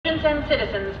Agents and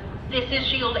citizens, this is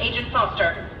SHIELD Agent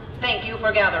Foster. Thank you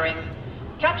for gathering.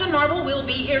 Captain Marvel will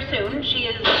be here soon. She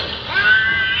is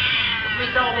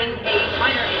resolving a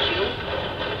minor issue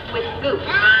with Goop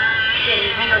in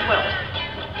Hangar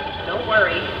 12. Don't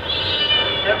worry.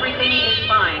 Everything is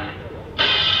fine.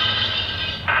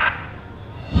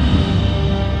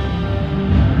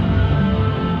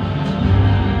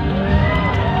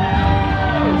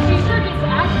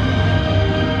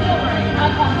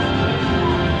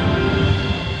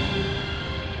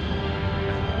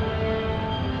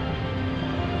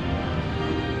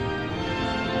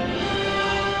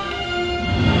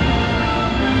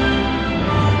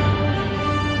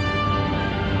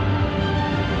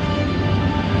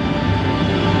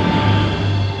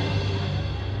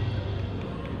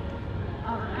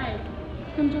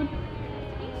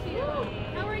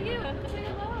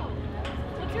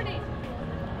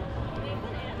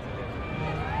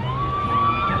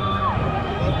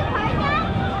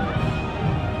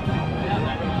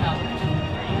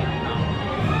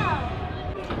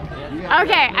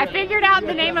 Okay, I figured out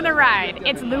the name of the ride.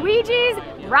 It's Luigi's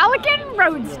Rollickin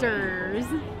Roadsters.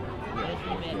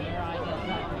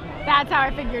 That's how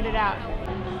I figured it out.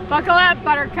 Buckle up,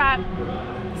 Buttercup.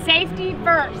 Safety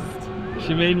first.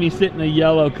 She made me sit in a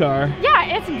yellow car.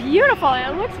 Yeah, it's beautiful.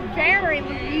 It looks very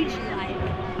Luigi-like.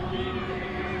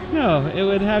 No, it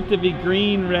would have to be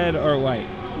green, red, or white.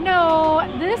 No,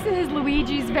 this is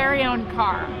Luigi's very own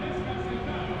car.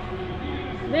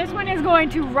 This one is going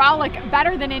to rollick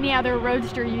better than any other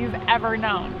roadster you've ever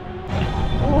known.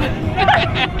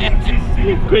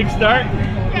 Quick start?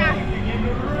 Yeah.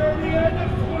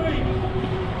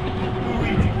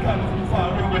 Luigi comes from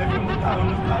far away from the town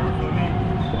of California.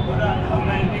 But how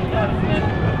many cars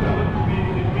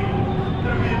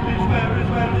the real is where they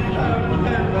come and tell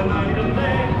the night and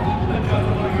day. And just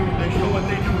for you, they show what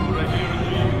they do right here in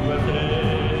the USA.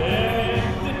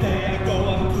 Today I go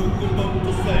on to the boat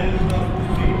to sail across the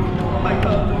sea. I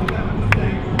thought of them to say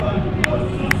goodbye, it was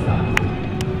so sad.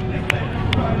 They said you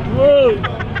cried, don't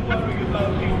worry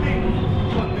about these things.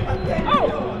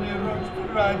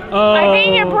 Oh, I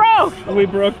think it broke. We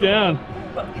broke down.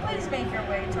 Please make your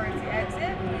way towards the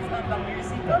exit. Please unbuckle your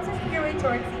seatbelts and make your way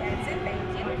towards the exit. Thank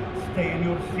you. Stay in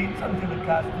your seats until the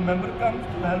cast member comes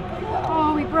to help you out.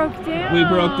 Oh, we broke down. We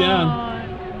broke down.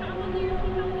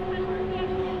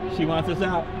 She wants us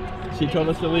out. She told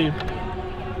us to leave.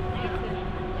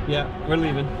 Yeah, we're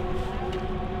leaving.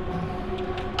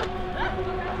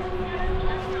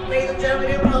 Ladies and gentlemen,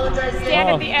 we apologize. Stand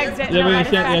at the exit. Yeah, we're gonna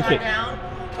stand at the exit.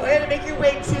 Go ahead and make your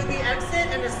way to the exit,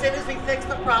 and as soon as we fix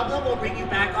the problem, we'll bring you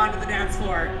back onto the dance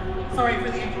floor. Sorry for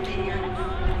the inconvenience.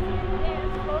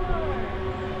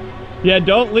 Yeah,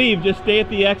 don't leave. Just stay at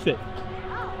the exit.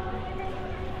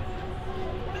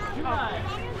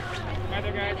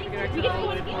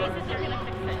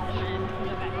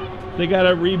 They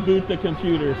gotta reboot the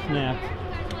computer, snapped.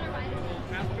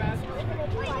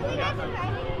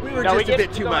 We were just a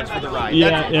bit too much for the ride.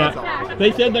 Yeah, yeah.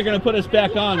 They said they're gonna put us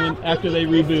back on after they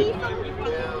reboot.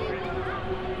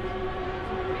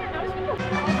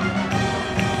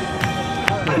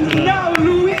 And now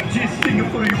Luigi's singing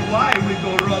for you why we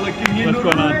go rollicking in What's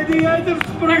going on?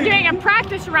 They're doing a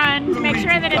practice run to make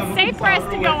sure that it's safe for us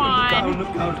to go on.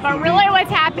 But really what's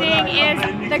happening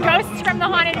is the ghosts from the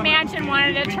Haunted Mansion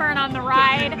wanted to turn on the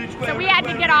ride. So we had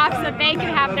to get off so they could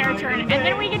have their turn. And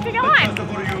then we get to go on.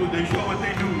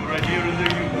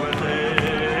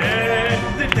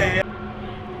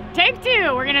 Take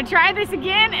two. We're going to try this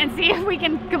again and see if we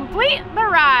can complete the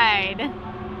ride.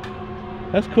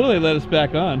 That's cool they let us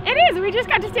back on. It is. We just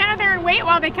got to stand out there and wait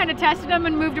while they kind of tested them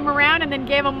and moved them around and then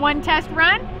gave them one test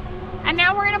run. And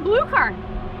now we're in a blue car.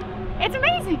 It's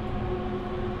amazing.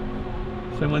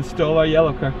 Someone stole our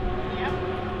yellow car. Yep.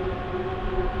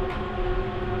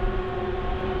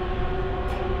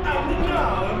 And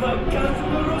now the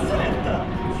Councilor Rosetta.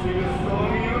 Sing a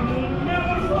song you will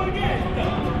never forget.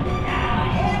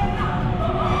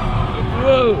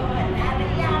 Whoa!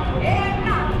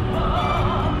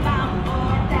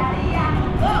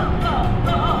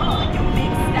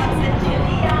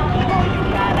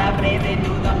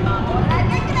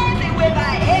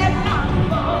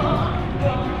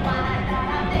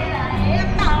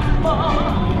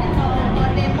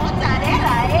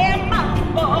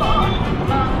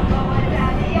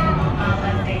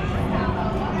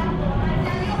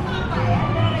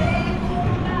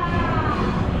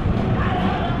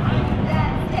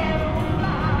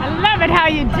 I love it how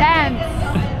you dance.